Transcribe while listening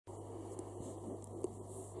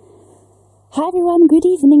Hi everyone, good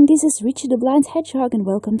evening, this is Richie the Blind Hedgehog and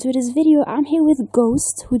welcome to this video. I'm here with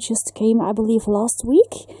Ghost, who just came, I believe, last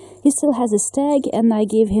week. He still has his tag and I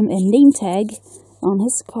gave him a name tag on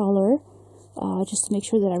his collar, just to make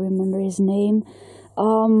sure that I remember his name.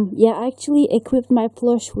 Yeah, I actually equipped my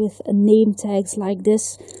plush with name tags like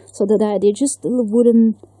this, so that they're just little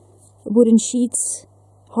wooden sheets,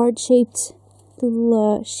 heart-shaped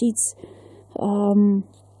little sheets,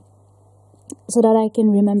 so that I can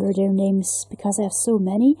remember their names, because I have so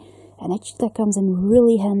many, and actually that comes in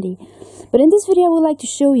really handy. But in this video I would like to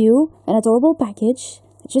show you an adorable package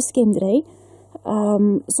that just came today.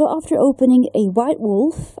 So after opening a white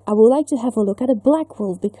wolf, I would like to have a look at a black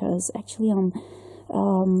wolf, because actually on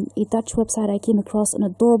a Dutch website I came across an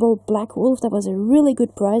adorable black wolf that was a really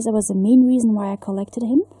good price. That was the main reason why I collected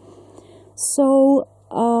him. So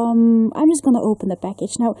I'm just gonna open the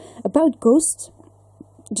package. Now, about Ghost,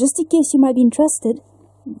 just in case you might be interested,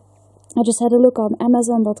 I just had a look on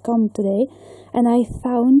Amazon.com today and I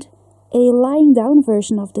found a lying down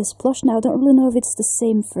version of this plush. Now, I don't really know if it's the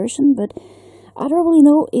same version, but I don't really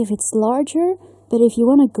know if it's larger. But if you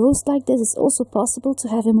want a ghost like this, it's also possible to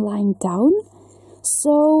have him lying down.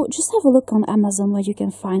 So just have a look on Amazon what you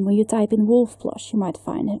can find. When you type in wolf plush, you might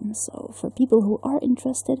find him. So for people who are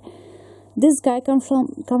interested, this guy comes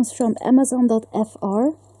from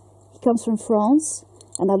Amazon.fr. He comes from France.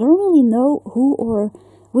 And I don't really know who or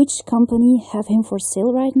which company have him for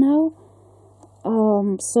sale right now.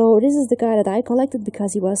 So this is the guy that I collected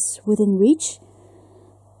because he was within reach.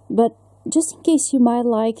 But just in case you might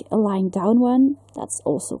like a lying down one, that's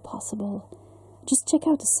also possible. Just check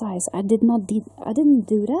out the size. I didn't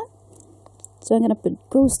do that. So I'm gonna put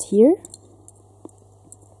Ghost here.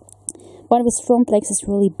 One of his front legs is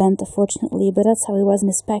really bent, unfortunately, but that's how he was in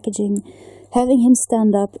his packaging. Having him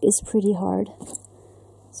stand up is pretty hard.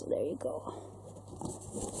 So there you go.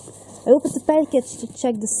 I opened the package to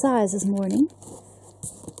check the size this morning.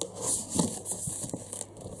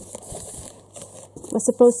 It was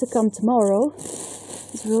supposed to come tomorrow.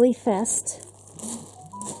 It's really fast.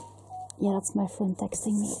 Yeah, that's my friend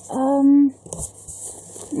texting me.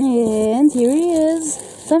 And here he is.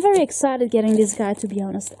 So I'm very excited getting this guy, to be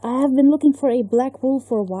honest. I have been looking for a black wolf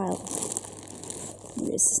for a while.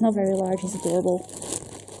 This is not very large, he's adorable.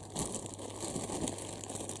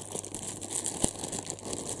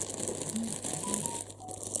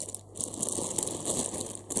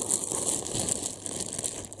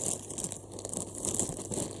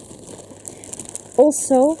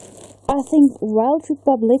 Also, I think Wild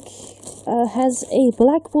Republic has a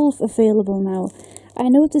black wolf available now. I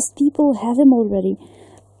noticed people have him already.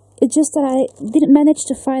 It's just that I didn't manage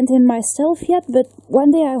to find him myself yet, but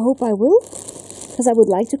one day I hope I will, because I would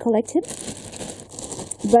like to collect him.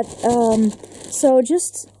 But so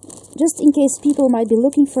just in case people might be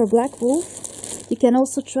looking for a black wolf, you can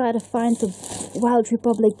also try to find the Wild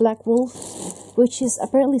Republic black wolf, which is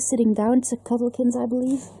apparently sitting down. It's a Cuddlekins, I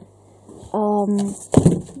believe.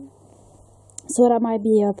 So that might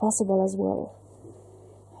be possible as well.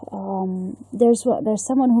 There's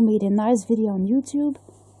someone who made a nice video on YouTube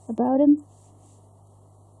about him.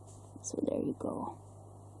 So there you go.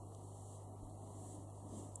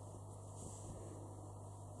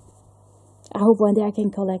 I hope one day I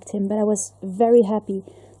can collect him, but I was very happy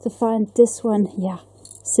to find this one. Yeah,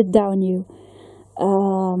 sit down you.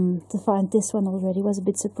 To find this one already was a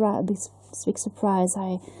big surprise.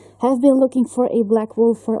 I have been looking for a black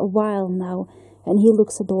wolf for a while now, and he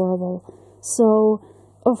looks adorable. So,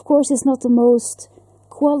 of course, it's not the most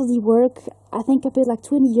quality work. I think I paid like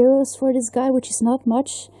 20 euros for this guy, which is not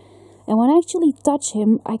much. And when I actually touch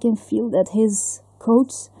him, I can feel that his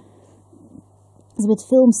coat is a bit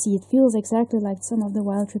filmy. It feels exactly like some of the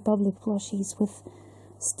Wild Republic plushies with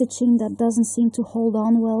stitching that doesn't seem to hold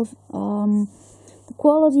on well. The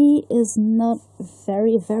quality is not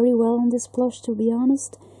very well on this plush, to be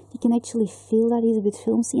honest. You can actually feel that he's a bit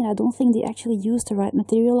filmy, and I don't think they actually used the right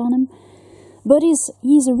material on him. But he's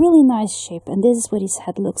a really nice shape, and this is what his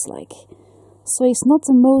head looks like. So he's not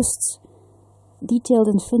the most detailed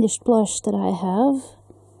and finished plush that I have.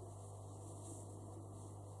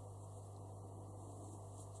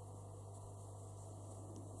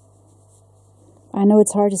 I know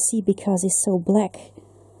it's hard to see because he's so black.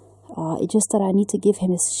 It's just that I need to give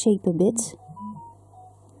him his shape a bit.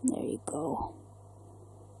 There you go.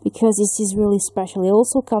 Because this is really special. It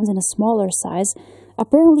also comes in a smaller size.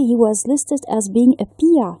 Apparently he was listed as being a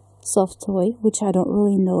Pia soft toy, which I don't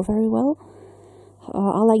really know very well.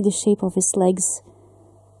 I like the shape of his legs.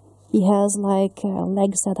 He has like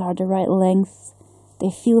legs that are the right length. They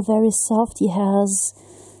feel very soft. He has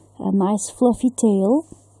a nice fluffy tail.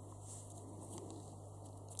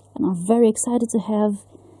 and I'm very excited to have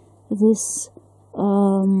this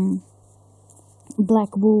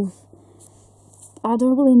black wolf. I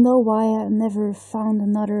don't really know why I never found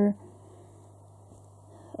another.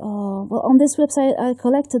 Well, on this website I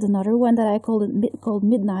collected another one that I called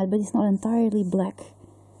Midnight, but it's not entirely black.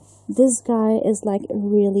 This guy is like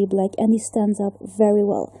really black, and he stands up very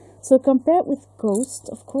well. So compared with Ghost,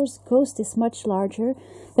 of course Ghost is much larger,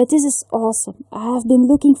 but this is awesome. I have been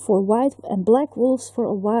looking for white and black wolves for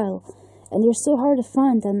a while, and they're so hard to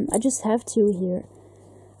find, and I just have two here.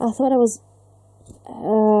 I thought I was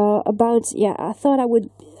I thought I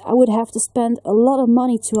would have to spend a lot of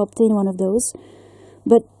money to obtain one of those,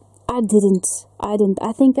 but I didn't. I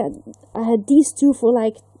think I had these two for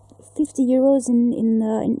like 50 euros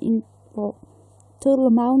in well, total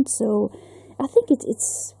amount. So I think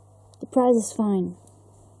it's the price is fine.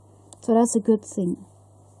 So that's a good thing.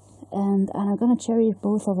 And I'm gonna cherish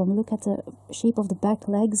both of them. Look at the shape of the back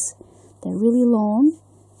legs; they're really long.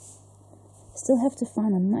 Still have to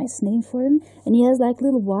find a nice name for him, and he has like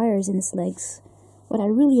little wires in his legs. What I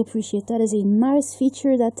really appreciate, that is a nice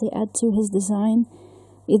feature that they add to his design.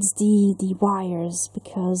 It's the wires,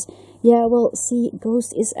 because yeah, well, see,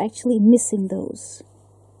 Ghost is actually missing those.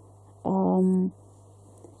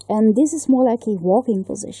 And this is more like a walking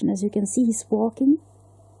position. As you can see, he's walking.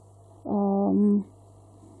 And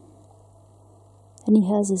he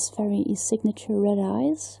has his signature red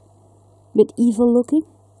eyes, a bit evil looking.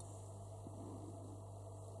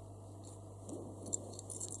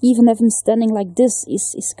 Even having him standing like this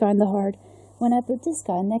is kind of hard. When I put this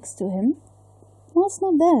guy next to him, well, it's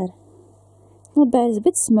not bad. Not bad. It's a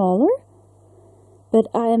bit smaller, but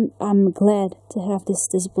I'm glad to have this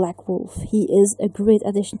black wolf. He is a great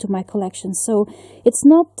addition to my collection. So it's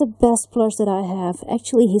not the best plush that I have.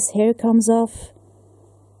 Actually, his hair comes off.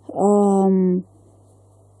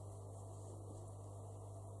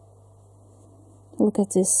 Look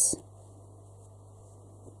at this.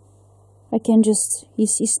 I can just,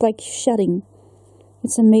 he's like shedding.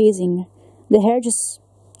 It's amazing. The hair just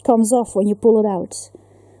comes off when you pull it out.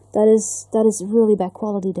 That is really bad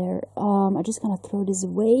quality there. I'm just gonna throw this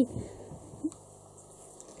away.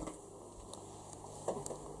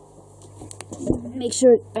 Make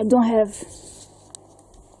sure I don't have,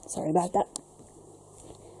 sorry about that.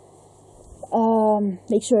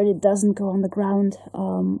 Make sure it doesn't go on the ground.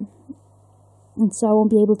 And so I won't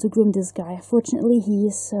be able to groom this guy. Fortunately,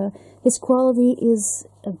 his quality is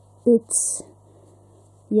a bit,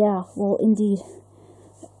 yeah, well, indeed.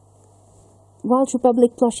 Wild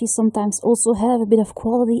Republic plushies sometimes also have a bit of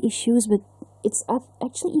quality issues, but it's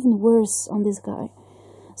actually even worse on this guy.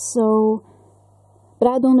 So, but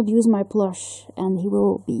I don't abuse my plush, and he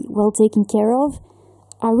will be well taken care of.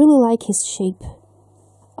 I really like his shape.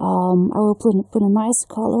 I will put a nice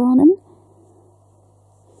collar on him.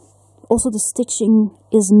 Also, the stitching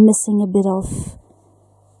is missing a bit of,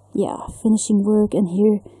 yeah, finishing work, and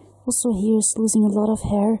here is losing a lot of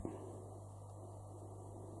hair.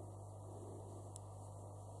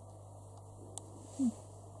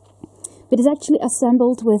 But it's actually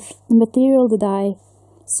assembled with the material that I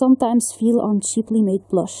sometimes feel on cheaply made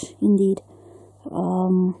plush, indeed.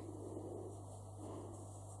 I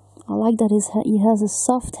like that he has a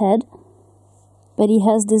soft head, but he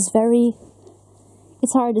has this very,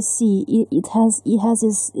 it's hard to see. He has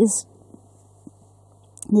this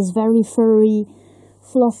very furry,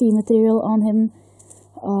 fluffy material on him.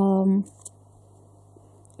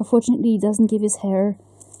 Unfortunately, he doesn't give his hair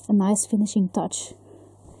a nice finishing touch.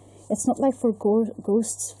 It's not like for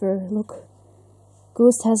Ghost's fur. Look,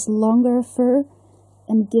 Ghost has longer fur,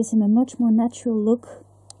 and it gives him a much more natural look.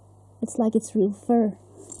 It's like it's real fur.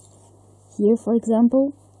 Here, for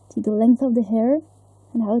example, see the length of the hair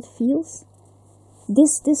and how it feels.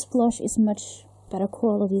 This plush is much better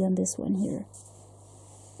quality than this one here.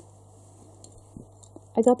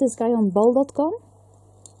 I got this guy on bol.com.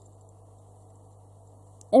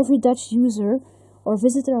 Every Dutch user or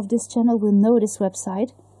visitor of this channel will know this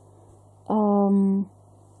website.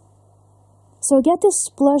 So get this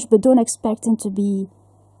plush, but don't expect him to be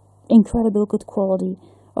incredible good quality.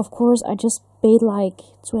 Of course, I just paid like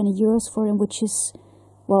 20 euros for him, which is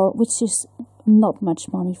not much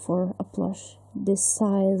money for a plush this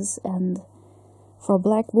size and for a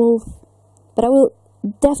black wolf. But I will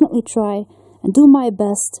definitely try and do my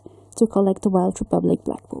best to collect the Wild Republic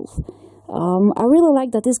black wolf. I really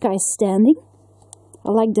like that this guy is standing. I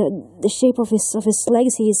like the shape of his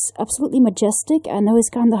legs. He's absolutely majestic. I know it's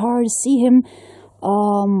kind of hard to see him.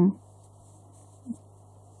 But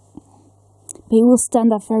he will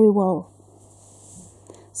stand up very well.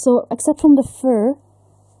 So, except from the fur,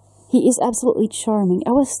 he is absolutely charming.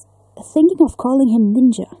 I was thinking of calling him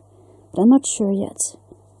Ninja. but I'm not sure yet.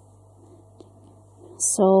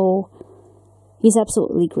 So he's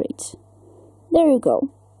absolutely great. There you go.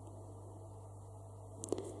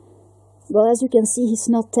 Well, as you can see, he's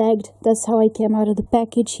not tagged. That's how I came out of the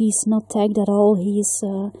package. He's not tagged at all.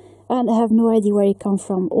 And I have no idea where he come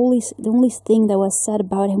from. The only thing that was said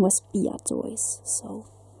about him was Pia Toys. So,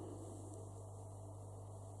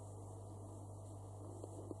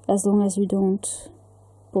 as long as you don't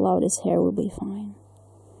pull out his hair, we'll be fine.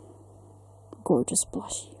 Gorgeous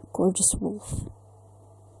plushie, gorgeous wolf.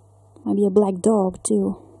 Maybe a black dog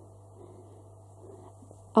too.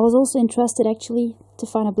 I was also interested actually to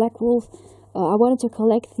find a black wolf. I wanted to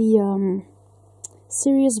collect the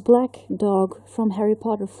Sirius Black dog from Harry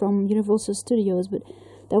Potter from Universal Studios, but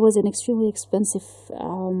that was an extremely expensive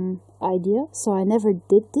idea, so I never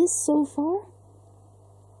did this so far.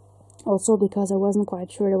 Also because I wasn't quite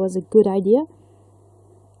sure that was a good idea.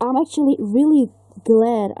 I'm actually really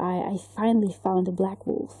glad I finally found a black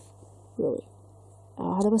wolf, really.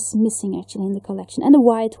 That was missing actually in the collection, and a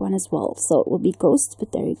white one as well, so it would be Ghost,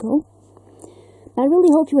 but there you go. I really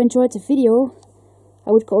hope you enjoyed the video.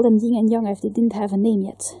 I would call them Yin and Yang if they didn't have a name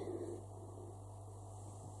yet.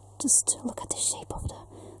 Just look at the shape of the...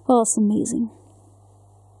 Oh, it's amazing.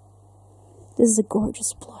 This is a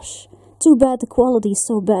gorgeous plush. Too bad the quality is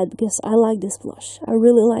so bad, because I like this plush. I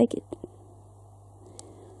really like it.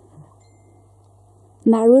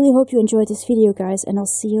 And I really hope you enjoyed this video, guys, and I'll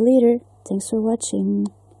see you later. Thanks for watching.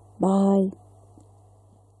 Bye.